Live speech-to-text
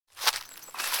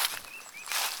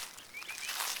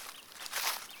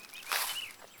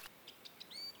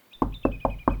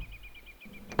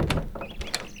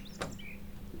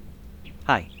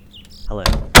Hi, hello,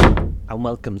 and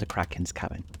welcome to Kraken's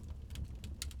cabin.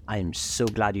 I am so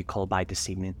glad you called by this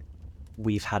evening.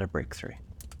 We've had a breakthrough.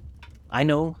 I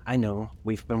know,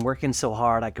 we've been working so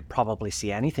hard I could probably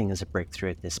see anything as a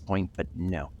breakthrough at this point, but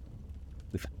no.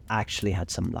 We've actually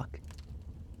had some luck.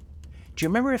 Do you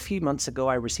remember a few months ago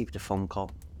I received a phone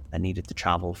call? I needed to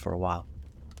travel for a while.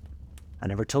 I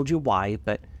never told you why,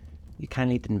 but you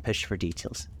kindly didn't push for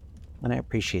details, and I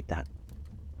appreciate that.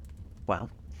 Well,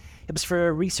 it was for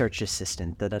a research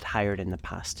assistant that I'd hired in the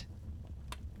past.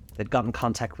 They'd got in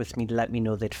contact with me to let me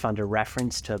know they'd found a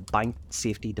reference to a bank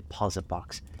safety deposit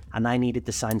box, and I needed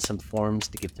to sign some forms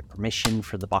to give the permission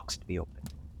for the box to be opened.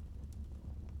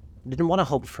 I didn't want to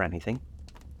hope for anything,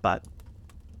 but,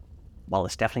 well,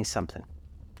 it's definitely something.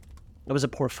 It was a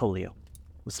portfolio,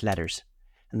 with letters,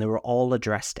 and they were all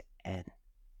addressed to N.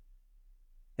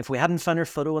 If we hadn't found her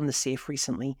photo on the safe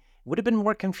recently, it would have been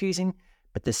more confusing,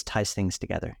 but this ties things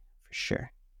together, for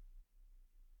sure.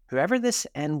 Whoever this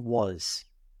N was,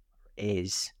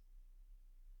 is,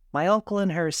 my uncle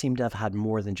and her seem to have had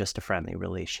more than just a friendly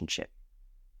relationship.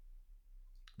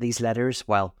 These letters,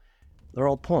 well, they're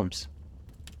all poems.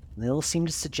 They all seem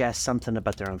to suggest something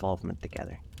about their involvement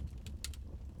together.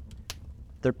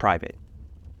 They're private.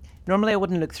 Normally I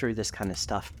wouldn't look through this kind of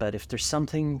stuff, but if there's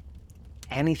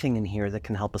anything in here that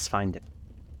can help us find it,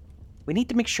 we need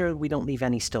to make sure we don't leave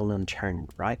any stone unturned,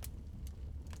 right?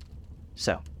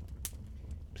 So,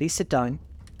 please sit down,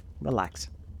 relax.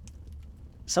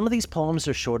 Some of these poems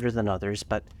are shorter than others,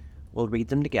 but we'll read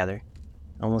them together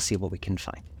and we'll see what we can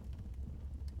find.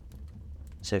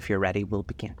 So if you're ready, we'll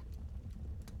begin.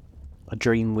 A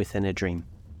Dream Within a Dream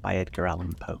by Edgar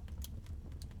Allan Poe.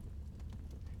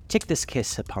 Take this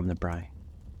kiss upon the brow,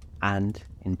 and,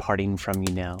 in parting from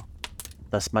you now,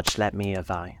 thus much let me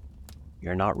avow,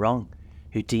 you're not wrong,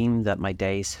 who deem that my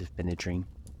days have been a dream.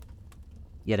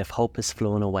 Yet if hope has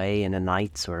flown away in a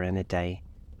night or in a day,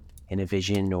 in a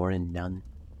vision or in none,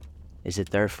 is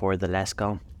it therefore the less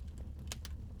gone?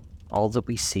 All that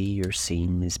we see or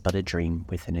seem is but a dream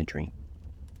within a dream.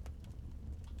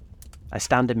 I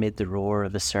stand amid the roar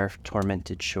of a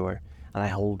surf-tormented shore, and I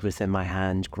hold within my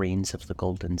hand grains of the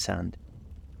golden sand.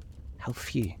 How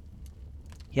few,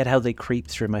 yet how they creep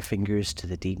through my fingers to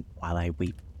the deep while I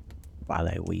weep.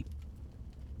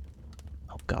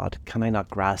 Oh God, can I not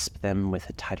grasp them with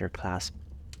a tighter clasp?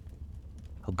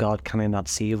 Oh God, can I not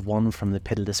save one from the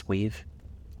pitiless wave?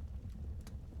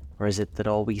 Or is it that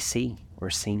all we see or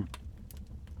seem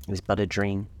is but a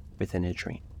dream within a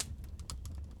dream?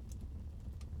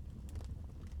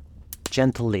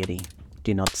 Gentle Lady,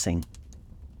 Do Not Sing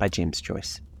by James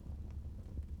Joyce.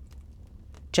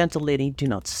 Gentle lady, do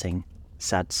not sing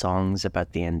sad songs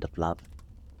about the end of love.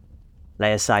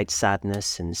 Lay aside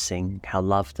sadness and sing how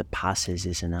love that passes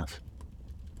is enough.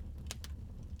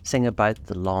 Sing about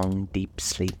the long, deep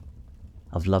sleep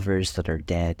of lovers that are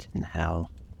dead, and how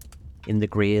in the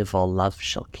grave all love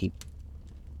shall keep.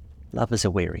 Love is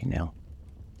aweary now.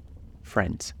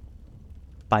 Friends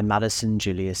by Madison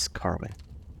Julius Carwin.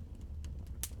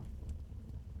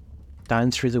 Down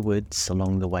through the woods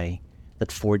along the way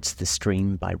that fords the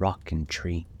stream by rock and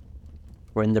tree,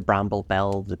 where in the bramble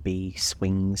bell the bee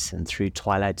swings, and through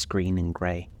twilight's green and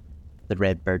grey the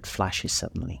red bird flashes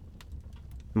suddenly.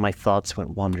 And my thoughts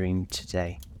went wandering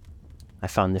today. I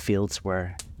found the fields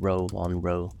where, row on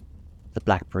row, the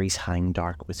blackberries hang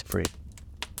dark with fruit,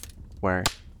 where,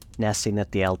 nesting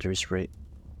at the elder's root,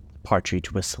 the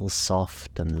partridge whistles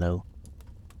soft and low,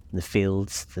 in the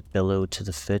fields that billow to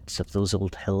the foot of those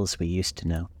old hills we used to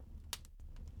know.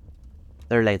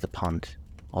 There lay the pond,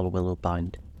 all willow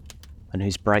bound, on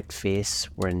whose bright face,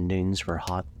 wherein noons were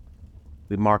hot,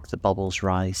 we marked the bubbles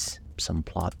rise, some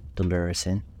plot to lure us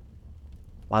in,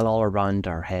 while all around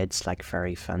our heads, like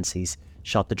fairy fancies,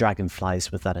 shot the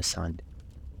dragonflies without a sound.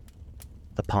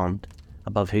 The pond,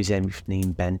 above whose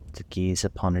evening bent to gaze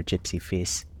upon her gypsy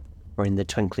face, wherein the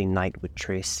twinkling night would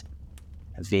trace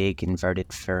a vague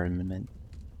inverted firmament,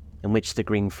 in which the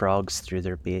green frogs threw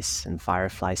their base and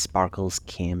firefly sparkles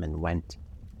came and went.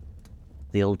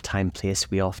 The old-time place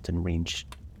we often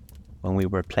ranged, when we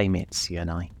were playmates, you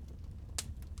and I.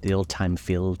 The old-time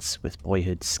fields with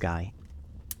boyhood's sky,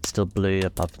 still blue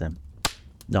above them.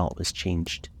 Naught was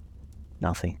changed.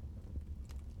 Nothing.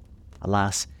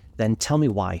 Alas, then tell me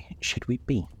why should we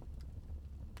be,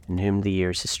 in whom the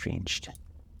years estranged?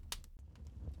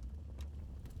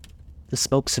 The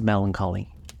Smokes of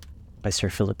Melancholy by Sir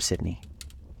Philip Sidney.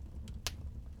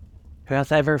 Who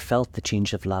hath ever felt the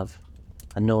change of love,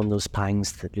 and known those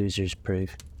pangs that losers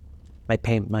prove, might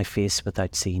paint my face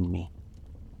without seeing me,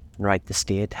 and write the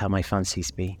state how my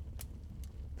fancies be,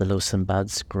 the loathsome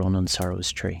buds grown on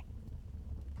sorrow's tree.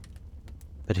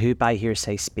 But who by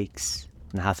hearsay speaks,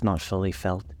 and hath not fully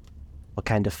felt what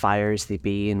kind of fires they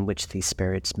be in which these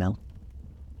spirits melt,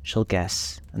 shall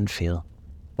guess and feel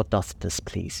what doth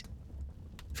displease,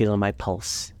 feel my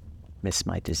pulse, miss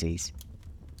my disease.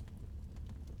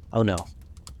 Oh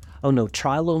no,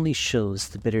 trial only shows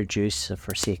the bitter juice of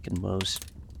forsaken woes,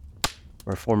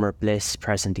 where former bliss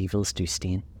present evils do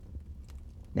stain.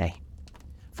 Nay,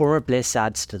 former bliss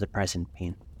adds to the present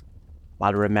pain,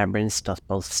 while remembrance doth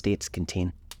both states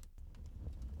contain.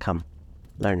 Come,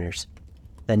 learners,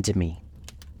 then to me,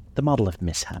 the model of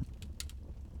mishap,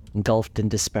 engulfed in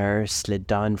despair, slid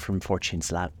down from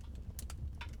fortune's lap.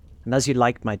 And as you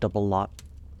liked my double lot,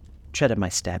 tread at my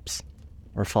steps,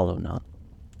 or follow not.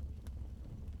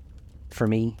 For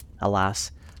me,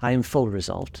 alas, I am full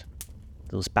resolved.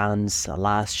 Those bands,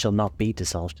 alas, shall not be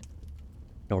dissolved,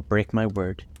 nor break my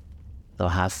word, though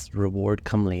hath reward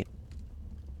come late,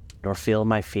 nor fail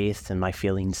my faith and my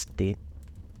feelings date,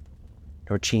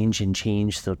 nor change in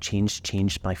change, though change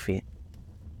changed my fate.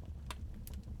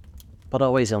 But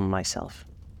always on myself,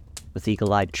 with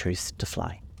eagle-eyed truth to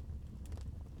fly.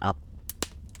 Up,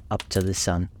 up to the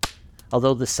sun,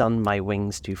 although the sun my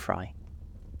wings do fry.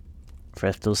 For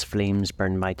if those flames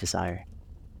burn my desire,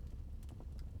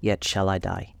 yet shall I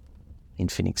die in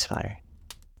phoenix fire.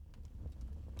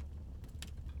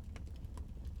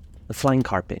 The Flying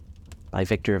Carpet by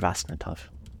Victor Vasnatov.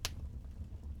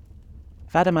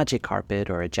 If I had a magic carpet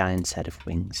or a giant set of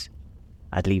wings,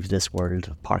 I'd leave this world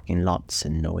of parking lots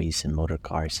and noise and motor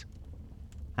cars,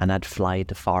 and I'd fly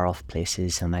to far-off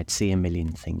places and I'd see a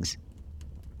million things,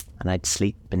 and I'd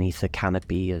sleep beneath a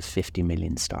canopy of 50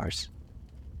 million stars.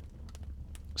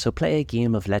 So play a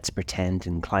game of let's pretend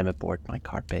and climb aboard my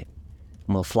carpet,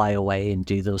 and we'll fly away and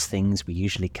do those things we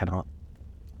usually cannot.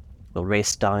 We'll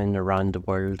race down around the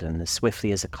world and as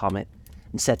swiftly as a comet,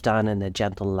 and set down in a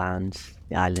gentle land,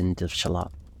 the island of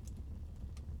Shalott.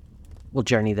 We'll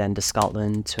journey then to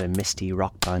Scotland, to a misty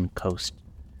rock-bound coast,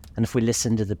 and if we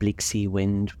listen to the bleak sea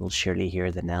wind, we'll surely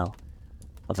hear the knell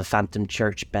of a phantom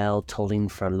church bell tolling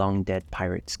for a long-dead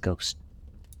pirate's ghost,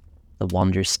 that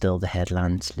wanders still the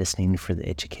headlands, listening for the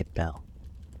Itchikit bell.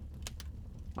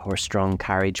 A horse-drawn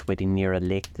carriage waiting near a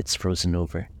lake that's frozen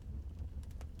over.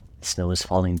 The snow is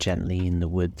falling gently in the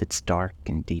wood that's dark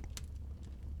and deep.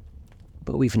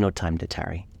 But we've no time to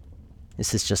tarry.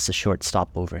 This is just a short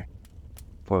stopover,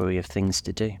 for we have things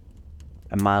to do,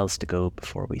 and miles to go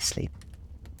before we sleep.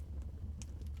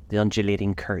 The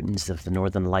undulating curtains of the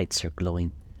northern lights are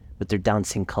glowing, with their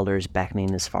dancing colours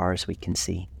beckoning as far as we can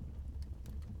see.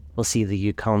 We'll see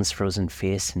the Yukon's frozen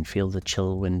face and feel the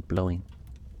chill wind blowing,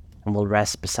 and we'll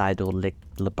rest beside old Lick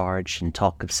Labarge and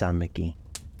talk of San McGee.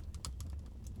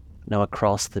 Now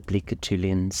across the bleak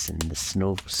Atulians and the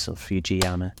snows of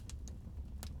Fujiyama,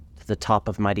 to the top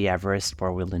of mighty Everest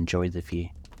where we'll enjoy the view.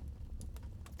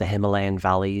 The Himalayan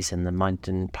valleys and the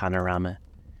mountain panorama,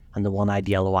 and the one-eyed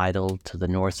yellow idol to the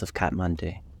north of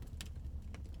Kathmandu.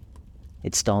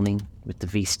 It's dawning with the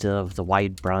vista of the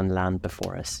wide brown land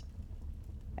before us.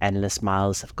 Endless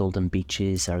miles of golden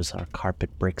beaches as our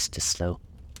carpet breaks to slow.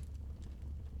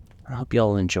 I hope you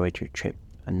all enjoyed your trip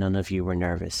and none of you were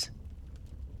nervous.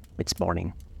 It's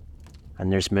morning,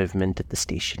 and there's movement at the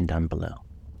station down below.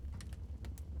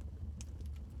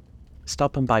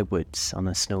 Stopping by Woods on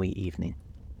a Snowy Evening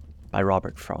by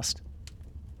Robert Frost.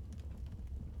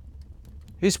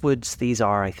 Whose woods these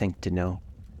are I think to know.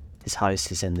 His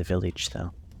house is in the village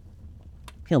though.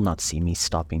 He'll not see me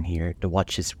stopping here to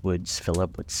watch his woods fill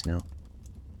up with snow.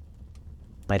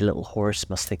 My little horse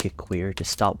must think it queer to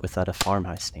stop without a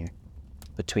farmhouse near,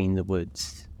 between the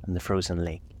woods and the frozen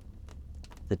lake,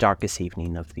 the darkest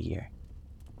evening of the year.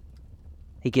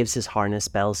 He gives his harness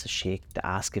bells a shake to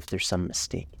ask if there's some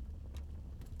mistake,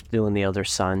 though in the other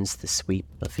sounds the sweep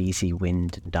of easy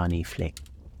wind and downy flake.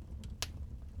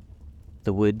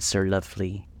 The woods are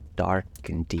lovely, dark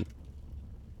and deep,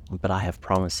 but I have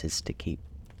promises to keep,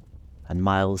 and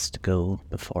miles to go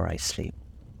before I sleep,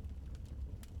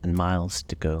 and miles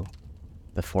to go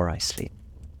before I sleep.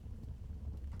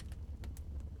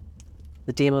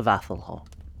 The Dame of Athelhall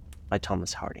by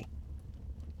Thomas Hardy.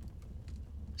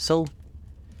 So,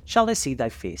 shall I see thy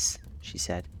face, she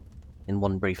said, in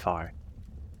one brief hour,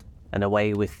 and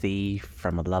away with thee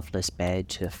from a loveless bed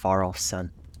to a far-off sun,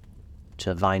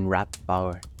 to a vine-wrapped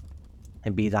bower,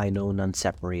 and be thine own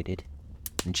unseparated,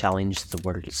 and challenge the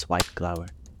world's white glower.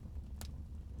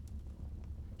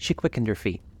 She quickened her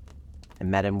feet,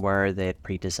 and met him where they had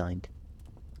predesigned,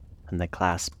 and they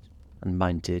clasped, and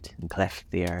mounted, and cleft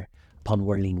the air upon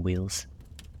whirling wheels,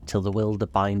 till the will to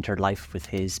bind her life with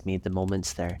his made the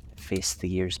moments there face the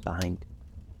years behind.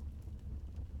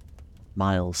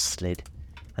 Miles slid,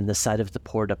 and the sight of the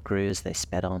poured up grew as they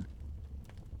sped on.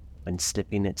 When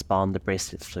slipping its bond, the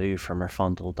bracelet flew from her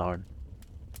fondled arm.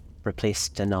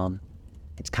 Replaced anon,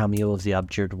 its cameo of the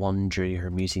abjured one drew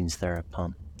her musings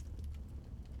thereupon.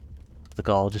 The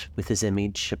god with his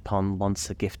image upon once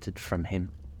a gifted from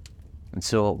him, and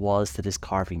so it was that his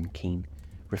carving keen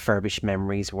refurbished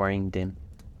memories wearing dim,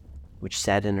 which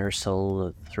said in her soul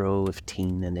a throe of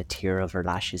teen and a tear of her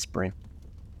lashes brim.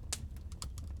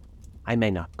 I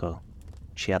may not go,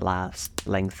 she at last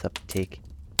length uptake.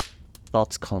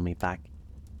 Thoughts call me back.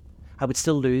 I would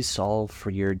still lose all for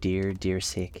your dear, dear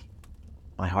sake.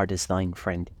 My heart is thine,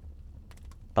 friend.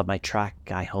 But my track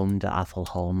I home to Athol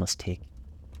Hall must take,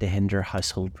 to hinder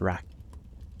household wrack.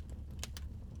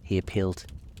 He appealed,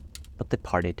 but they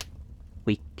parted,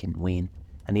 weak and wan,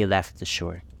 and he left the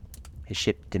shore. His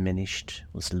ship diminished,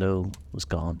 was low, was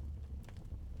gone.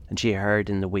 And she heard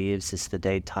in the waves as the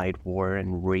day tide wore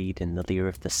and reed in the leer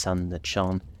of the sun that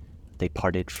shone, they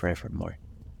parted forevermore.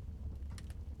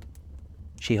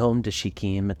 She homed as she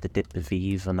came at the dip of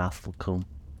eve on Athelcombe,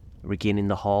 regaining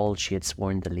the hall she had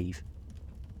sworn to leave.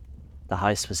 The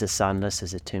house was as soundless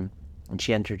as a tomb, and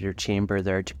she entered her chamber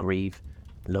there to grieve,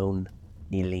 lone,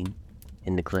 kneeling,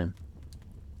 in the gloom.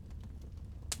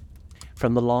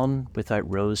 From the lawn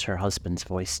without rose her husband's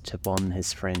voice to one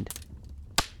his friend.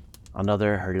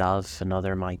 Another her love,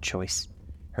 another my choice.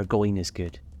 Her going is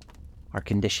good. Our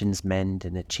conditions mend,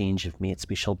 in a change of mates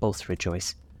we shall both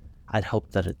rejoice. I'd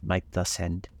hoped that it might thus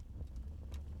end.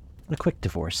 A quick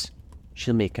divorce.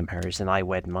 She'll make him hers, and I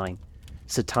wed mine.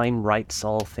 So time rights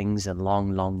all things in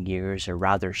long, long years, or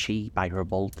rather she by her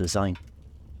bold design.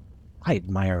 I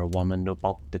admire a woman no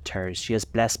bulk deters. She has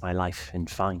blessed my life, in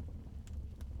fine.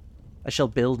 I shall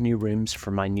build new rooms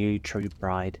for my new true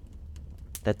bride.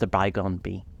 Let the bygone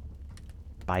be.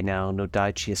 By now, no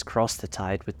doubt she has crossed the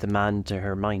tide with the man to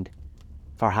her mind.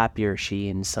 Far happier she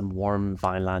in some warm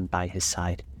vineland by his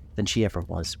side than she ever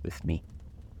was with me.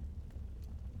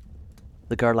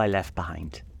 The Girl I Left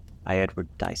Behind, by Edward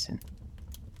Dyson.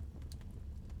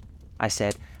 I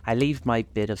said, I leave my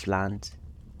bit of land,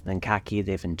 and khaki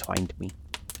they've entwined me.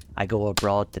 I go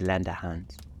abroad to lend a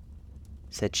hand.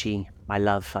 Said she, my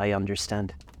love, I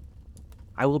understand.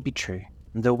 I will be true,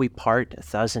 and though we part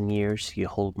 1,000 years, you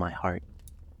hold my heart.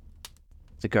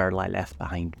 The girl I left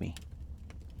behind me.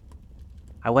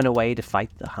 I went away to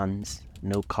fight the Huns.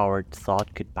 No coward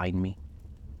thought could bind me.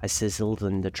 I sizzled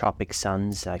in the tropic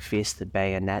suns. I faced the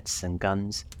bayonets and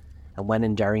guns. And when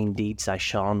in daring deeds I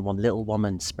shone, one little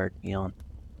woman spurred me on.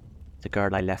 The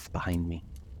girl I left behind me.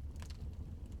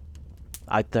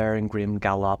 Out there in grim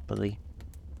Gallipoli,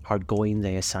 hard going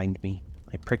they assigned me.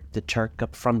 I pricked the Turk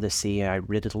up from the sea. I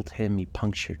riddled him, he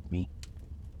punctured me.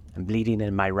 And bleeding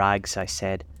in my rags I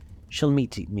said, she'll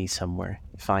meet me somewhere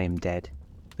if I am dead.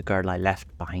 The girl I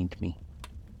left behind me.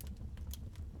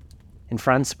 In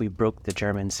France we broke the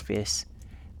Germans' face.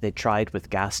 They tried with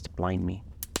gas to blind me.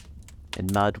 In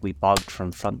mud we bogged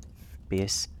from front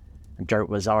base, and dirt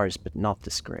was ours but not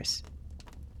disgrace.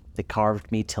 They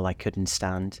carved me till I couldn't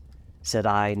stand. Said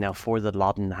I, now for the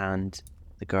Loddon hand,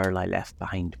 the girl I left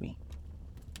behind me.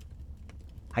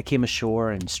 I came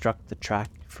ashore and struck the track,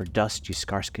 for dust you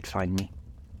scarce could find me.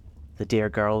 The dear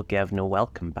girl gave no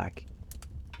welcome back.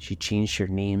 She changed her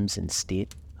names and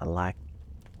state, alack.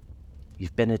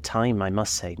 You've been a time, I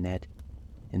must say, Ned,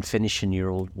 in finishing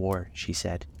your old war, she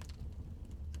said.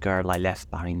 The girl I left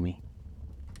behind me.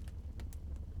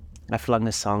 I flung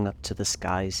a song up to the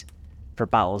skies, for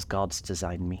battles gods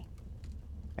designed me.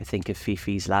 I think of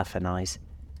Fifi's laughing eyes,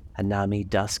 and Nami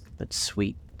dusk but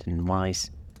sweet and wise,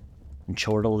 and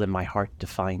chortled in my heart to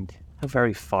find how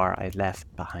very far I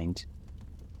left behind.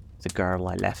 The girl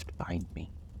I left behind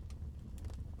me.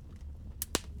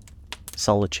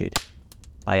 Solitude,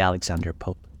 by Alexander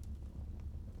Pope.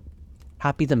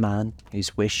 Happy the man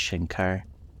whose wish and care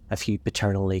a few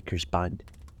paternal acres bound,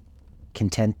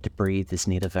 content to breathe his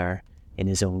native air in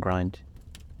his own ground,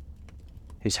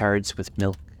 whose herds with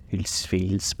milk, whose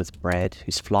fields with bread,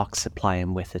 whose flocks supply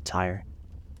him with attire,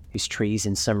 whose trees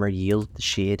in summer yield the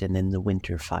shade and in the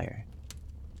winter fire.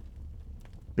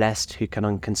 Blessed who can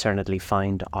unconcernedly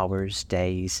find hours,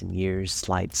 days, and years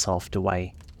slide soft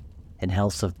away, in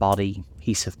health of body,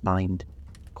 peace of mind,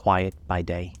 quiet by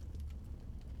day,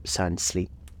 sound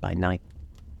sleep by night.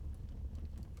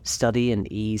 Study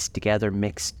and ease together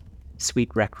mixed, sweet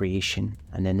recreation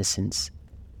and innocence,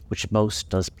 which most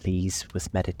does please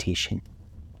with meditation.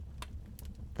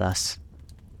 Thus,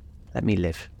 let me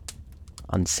live,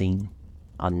 unseen,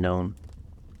 unknown.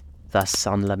 Thus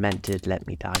unlamented let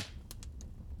me die,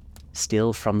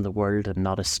 steal from the world and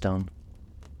not a stone,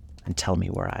 and tell me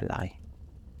where I lie.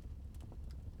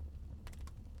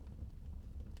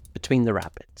 Between the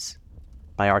Rapids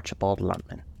by Archibald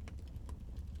Luntman.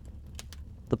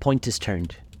 The point is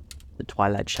turned, the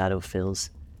twilight shadow fills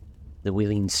the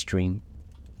wheeling stream,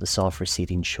 the soft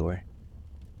receding shore.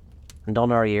 And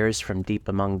on our ears from deep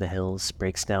among the hills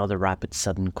breaks now the rapid's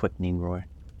sudden quickening roar.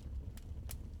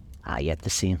 Yet the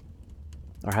same.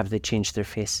 Or have they changed their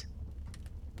face?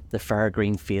 The far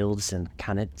green fields, and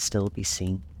can it still be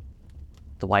seen?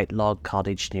 The white log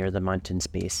cottage near the mountain's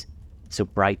base, so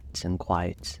bright and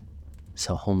quiet,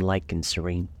 so homelike and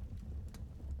serene.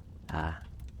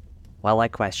 Well, I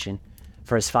question,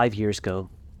 for as 5 years go,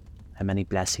 how many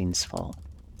blessings fall,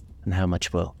 and how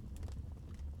much woe.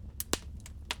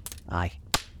 Aye,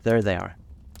 there they are.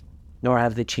 Nor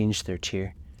have they changed their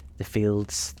cheer, the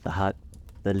fields, the hut,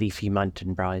 the leafy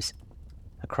mountain brows.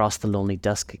 Across the lonely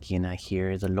dusk again I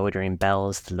hear the loitering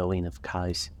bells, the lowing of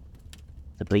cows,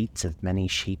 the bleats of many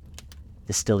sheep,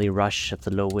 the stilly rush of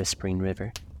the low whispering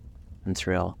river, and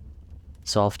through all,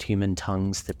 soft human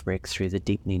tongues that break through the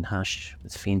deepening hush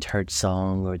with faint heard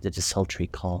song or the desultory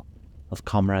call of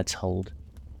comrades hold.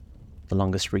 The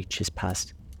longest reach is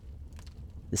past.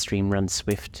 The stream runs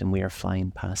swift and we are flying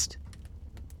past.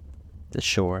 The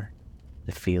shore,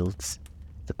 the fields,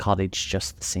 the cottage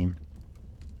just the same.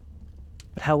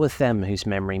 But how with them whose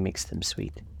memory makes them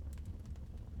sweet?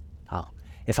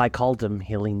 If I called them,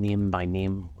 hailing name by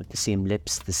name, with the same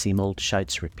lips the same old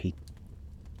shouts repeat.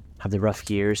 Have the rough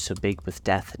years, so big with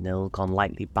death and ill, gone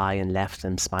lightly by and left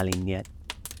them smiling yet?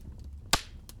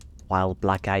 While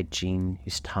black-eyed Jean,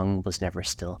 whose tongue was never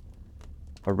still,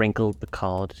 or wrinkled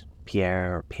Bacard,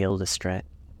 Pierre, or pale Destret,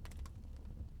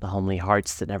 the homely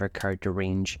hearts that never cared to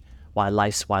range, while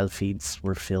life's wild feeds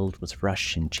were filled with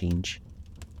rush and change.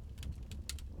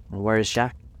 And where is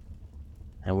Jacques?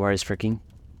 And where is Virginie?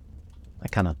 I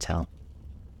cannot tell.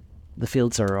 The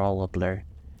fields are all a blur.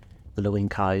 The lowing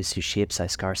cows, whose shapes I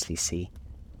scarcely see,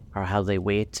 or how they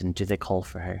wait and do they call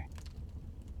for her.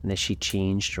 And is she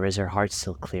changed, or is her heart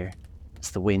still clear, as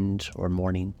the wind or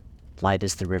morning, light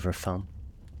as the river foam?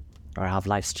 Or have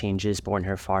life's changes borne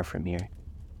her far from here,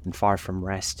 and far from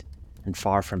rest, and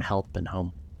far from help and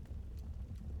home?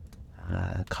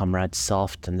 Comrades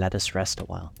soft, and let us rest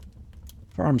awhile.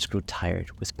 Our arms grow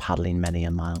tired with paddling many a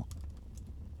mile.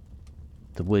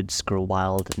 The woods grow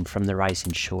wild, and from the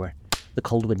rising shore the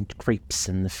cold wind creeps,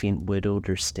 and the faint wood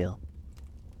odour still,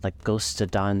 like ghosts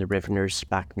adown the river's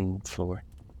blackening floor,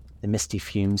 the misty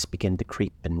fumes begin to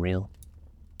creep and reel.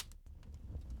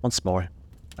 Once more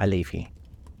I leave you,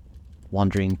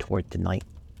 wandering toward the night.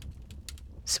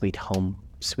 Sweet home,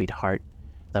 sweet heart,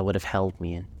 that would have held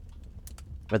me in.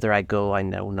 Whither I go I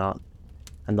know not,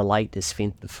 and the light is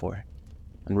faint before,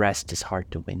 and rest is hard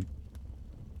to win.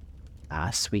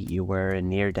 Sweet you were, and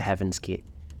near to heaven's gate,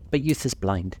 but youth is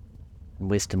blind, and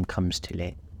wisdom comes too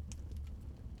late.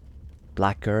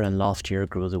 Blacker and loftier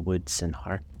grow the woods, and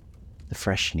hark, the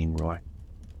freshening roar.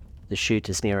 The chute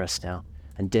is near us now,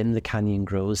 and dim the canyon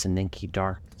grows, and inky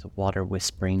dark, the water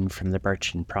whispering from the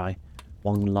birchen prow,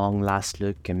 one long last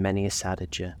look and many a sad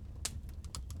adieu.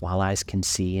 While eyes can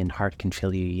see and heart can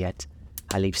feel you yet,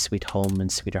 I leave sweet home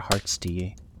and sweeter hearts to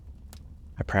you.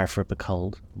 A prayer for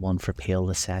Bacard, one for pale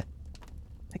Lisette,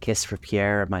 a kiss for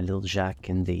Pierre, my little Jacques,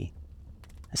 and thee.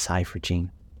 A sigh for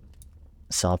Jean,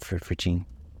 a sob for Virginie.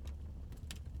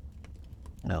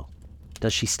 Oh,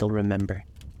 does she still remember?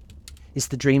 Is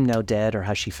the dream now dead, or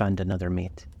has she found another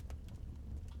mate?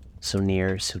 So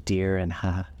near, so dear, and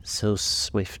so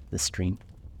swift the stream.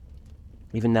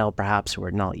 Even now, perhaps,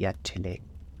 we're not yet too late.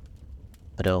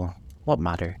 But oh, what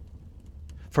matter?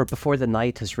 For before the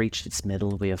night has reached its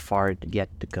middle, we have far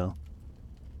yet to go.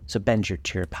 So bend your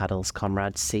to your paddles,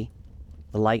 comrades, see?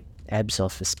 The light ebbs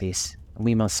off a space, and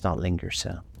we must not linger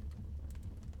so.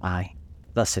 Aye,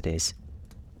 thus it is.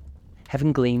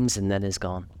 Heaven gleams and then is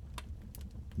gone.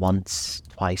 Once,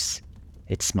 twice,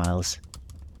 it smiles,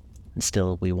 and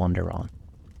still we wander on.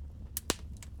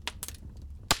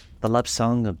 The Love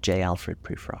Song of J. Alfred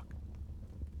Prufrock.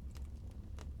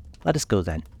 Let us go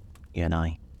then, you and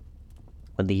I,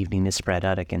 when the evening is spread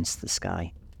out against the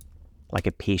sky, like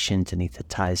a patient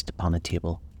anaesthetized upon a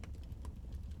table.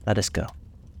 Let us go,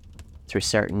 through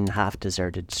certain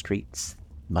half-deserted streets,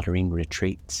 muttering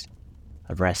retreats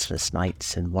of restless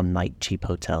nights and one-night cheap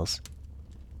hotels,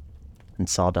 and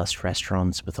sawdust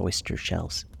restaurants with oyster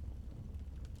shells.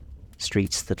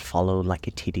 Streets that follow like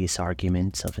a tedious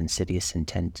argument of insidious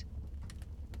intent,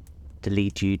 to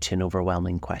lead you to an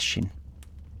overwhelming question.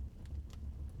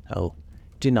 Oh,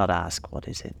 do not ask what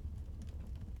is it.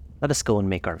 Let us go and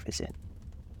make our visit.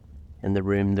 In the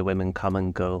room the women come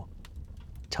and go,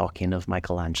 talking of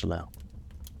Michelangelo.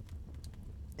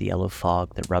 The yellow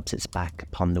fog that rubs its back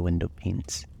upon the window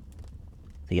panes.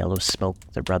 the yellow smoke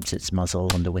that rubs its muzzle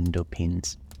on the window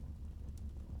panes,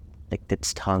 licked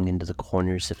its tongue into the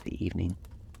corners of the evening,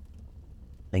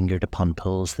 lingered upon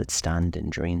pools that stand in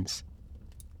drains.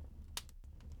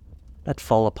 Let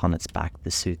fall upon its back the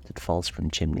soot that falls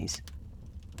from chimneys,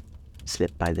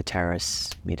 slipped by the terrace,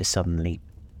 made a sudden leap,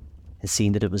 and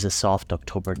seen that it was a soft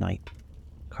October night,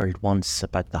 curled once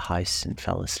about the house and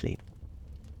fell asleep.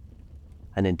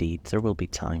 And indeed there will be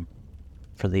time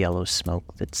for the yellow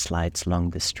smoke that slides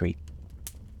along the street,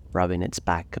 rubbing its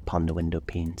back upon the window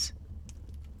panes.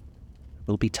 There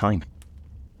will be time.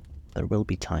 There will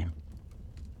be time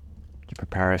to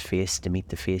prepare a face to meet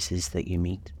the faces that you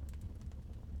meet.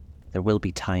 There will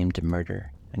be time to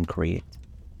murder and create,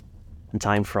 and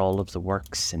time for all of the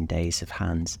works and days of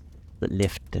hands that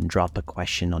lift and drop a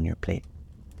question on your plate.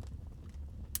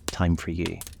 Time for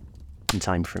you, and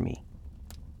time for me,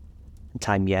 and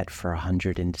time yet for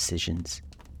 100 indecisions,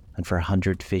 and for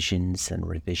 100 visions and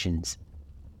revisions,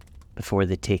 before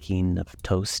the taking of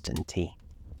toast and tea.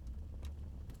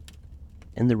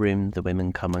 In the room the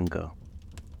women come and go,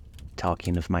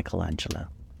 talking of Michelangelo.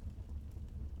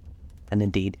 And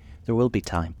indeed, there will be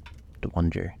time to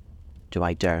wonder, do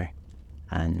I dare,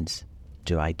 and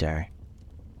do I dare?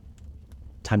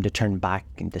 Time to turn back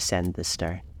and descend the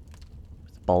stair,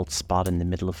 with a bald spot in the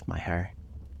middle of my hair.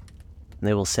 And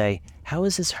they will say, how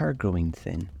is his hair growing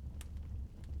thin?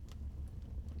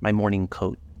 My morning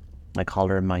coat, my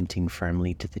collar mounting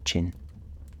firmly to the chin,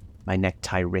 my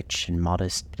necktie rich and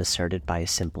modest but asserted by a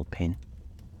simple pin.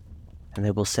 And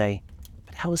they will say,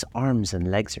 but how his arms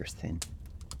and legs are thin?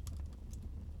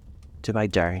 Do I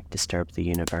dare disturb the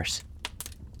universe?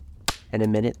 In a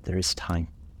minute there is time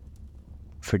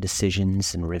for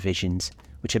decisions and revisions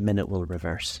which a minute will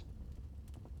reverse.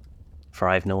 For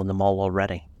I've known them all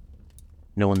already,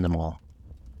 known them all.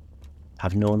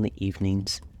 I've known the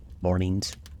evenings,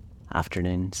 mornings,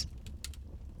 afternoons.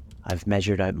 I've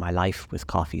measured out my life with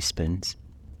coffee spoons.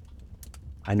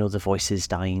 I know the voices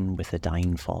dying with a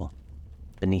dying fall,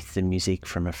 beneath the music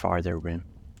from a farther room.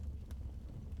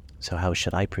 So how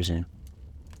should I presume?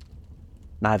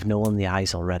 And I've known the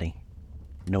eyes already,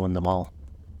 known them all.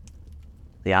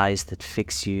 The eyes that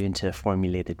fix you into a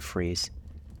formulated phrase,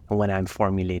 and when I'm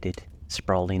formulated,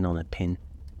 sprawling on a pin,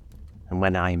 and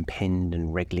when I'm pinned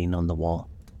and wriggling on the wall,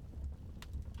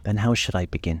 then how should I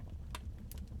begin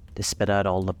to spit out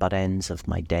all the butt ends of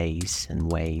my days and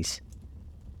ways?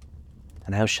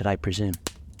 And how should I presume?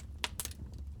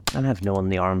 And I've known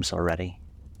the arms already,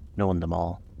 known them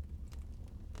all.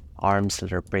 Arms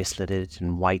that are braceleted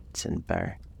and white and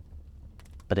bare,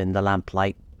 but in the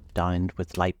lamplight downed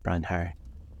with light brown hair.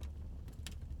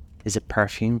 Is it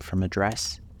perfume from a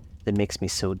dress that makes me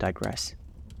so digress?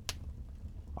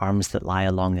 Arms that lie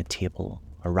along a table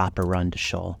or wrap around a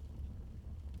shawl.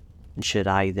 And should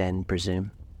I then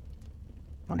presume?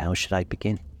 And how should I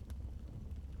begin?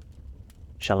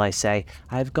 Shall I say,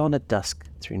 I have gone at dusk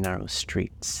through narrow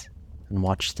streets and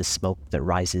watched the smoke that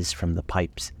rises from the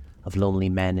pipes of lonely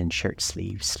men in shirt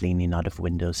sleeves leaning out of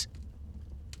windows?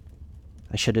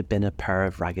 I should have been a pair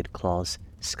of ragged claws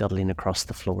scuttling across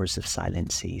the floors of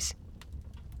silent seas.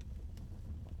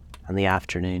 And the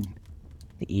afternoon,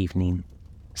 the evening,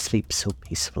 sleeps so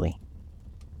peacefully,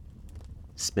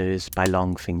 smoothed by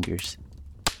long fingers,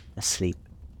 asleep,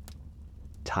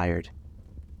 tired,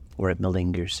 or it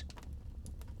malingers,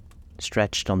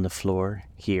 stretched on the floor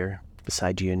here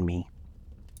beside you and me.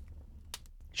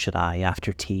 Should I,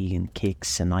 after tea and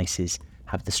cakes and ices,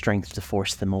 have the strength to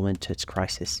force the moment to its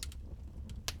crisis?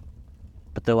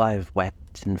 But though I have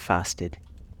wept and fasted,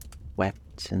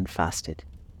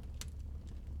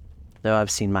 though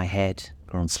I've seen my head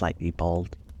grown slightly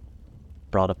bald,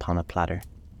 brought upon a platter,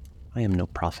 I am no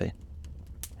prophet,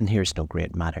 and here's no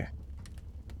great matter.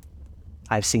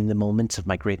 I've seen the moments of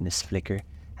my greatness flicker,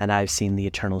 and I've seen the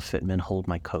eternal footman hold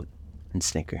my coat and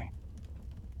snicker.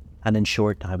 And in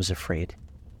short, I was afraid.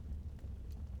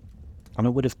 And it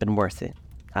would have been worth it,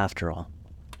 after all.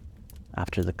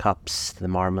 After the cups, the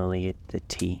marmalade, the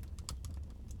tea,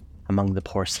 among the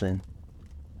porcelain,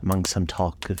 among some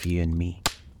talk of you and me.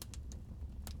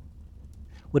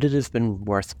 Would it have been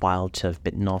worthwhile to have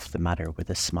bitten off the matter with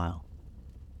a smile,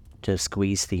 to have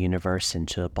squeezed the universe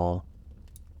into a ball,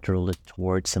 to roll it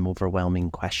towards some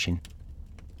overwhelming question,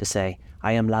 to say,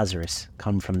 I am Lazarus,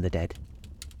 come from the dead,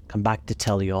 come back to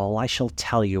tell you all, I shall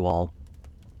tell you all.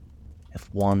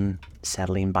 If one,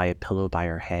 settling by a pillow by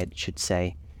her head, should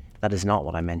say, that is not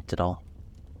what I meant at all.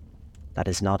 That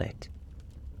is not it,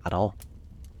 at all.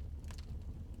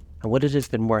 And would it have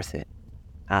been worth it,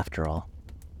 after all?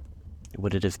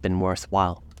 Would it have been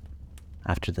worthwhile,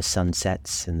 after the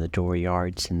sunsets and the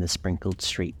dooryards and the sprinkled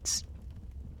streets,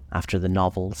 After the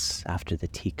novels, after the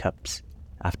teacups,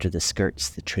 after the skirts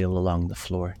that trail along the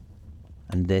floor,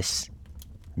 and this,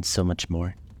 and so much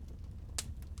more.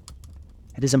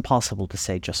 It is impossible to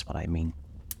say just what I mean,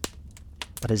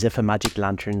 but as if a magic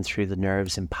lantern threw the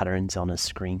nerves and patterns on a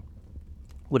screen,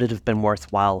 would it have been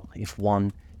worthwhile if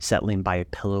one, settling by a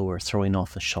pillow or throwing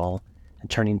off a shawl and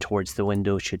turning towards the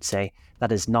window, should say,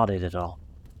 "That is not it at all.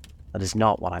 That is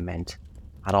not what I meant.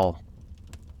 At all."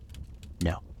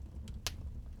 No.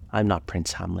 I'm not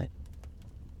Prince Hamlet,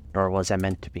 nor was I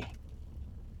meant to be.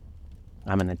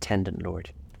 I'm an attendant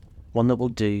lord, one that will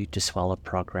do to swell up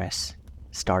progress,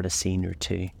 start a scene or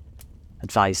two,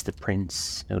 advise the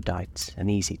prince, no doubt, an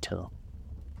easy tool.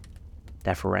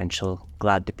 Deferential,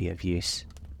 glad to be of use.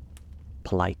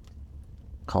 Polite,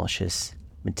 cautious,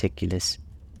 meticulous,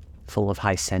 full of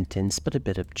high sentence, but a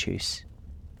bit obtuse.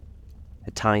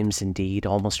 At times, indeed,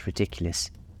 almost ridiculous.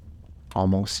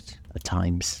 Almost, at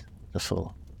times, the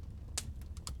fool.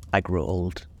 I grow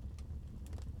old.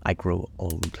 I grow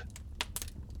old.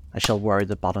 I shall wear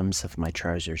the bottoms of my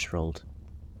trousers rolled.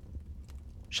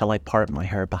 Shall I part my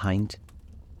hair behind?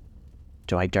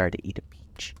 Do I dare to eat a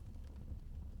peach?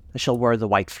 I shall wear the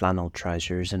white flannel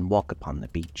trousers and walk upon the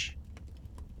beach.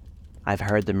 I've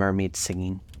heard the mermaids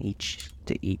singing, each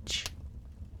to each.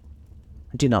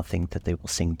 I do not think that they will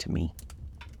sing to me.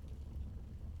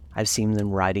 I've seen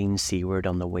them riding seaward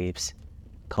on the waves,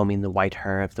 combing the white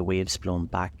hair of the waves blown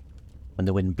back, when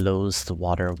the wind blows the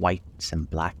water white and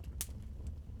black.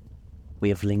 We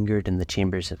have lingered in the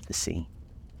chambers of the sea,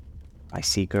 by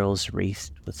sea girls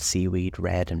wreathed with seaweed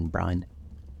red and brown,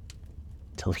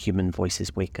 till human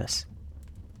voices wake us,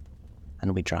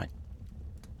 and we drown.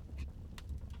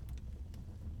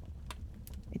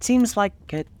 It seems like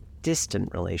a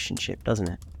distant relationship, doesn't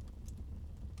it?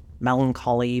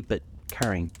 Melancholy, but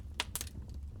caring.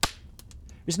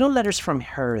 There's no letters from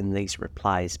her in these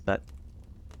replies, but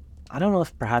I don't know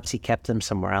if perhaps he kept them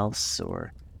somewhere else,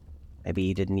 or maybe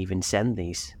he didn't even send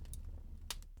these.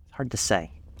 It's hard to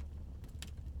say.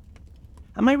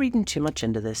 Am I reading too much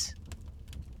into this?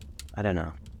 I don't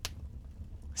know.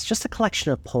 It's just a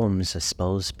collection of poems, I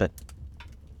suppose, but...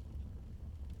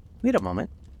 Wait a moment.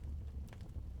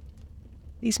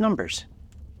 These numbers.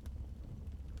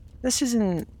 This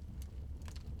isn't...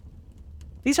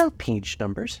 These aren't page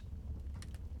numbers.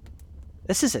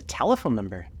 This is a telephone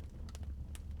number.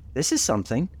 This is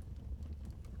something.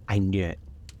 I knew it.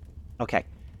 Okay,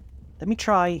 let me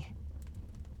try...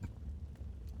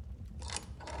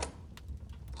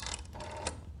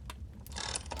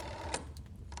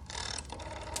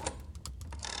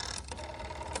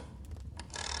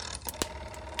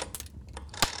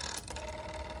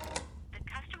 The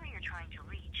customer you're trying to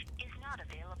reach is not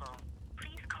available.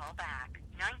 Please call back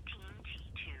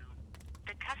 19T2.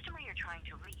 The customer you're trying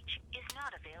to reach is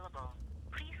not available.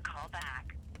 Please call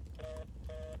back.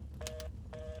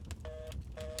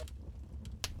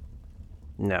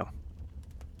 No.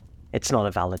 It's not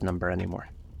a valid number anymore.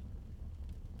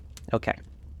 Okay.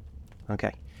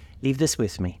 Leave this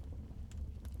with me.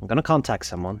 I'm going to contact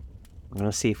someone. I'm going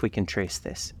to see if we can trace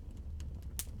this.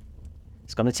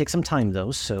 It's going to take some time,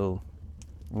 though, so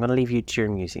I'm going to leave you to your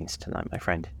musings tonight, my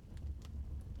friend.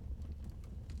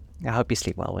 I hope you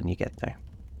sleep well when you get there.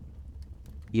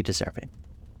 You deserve it.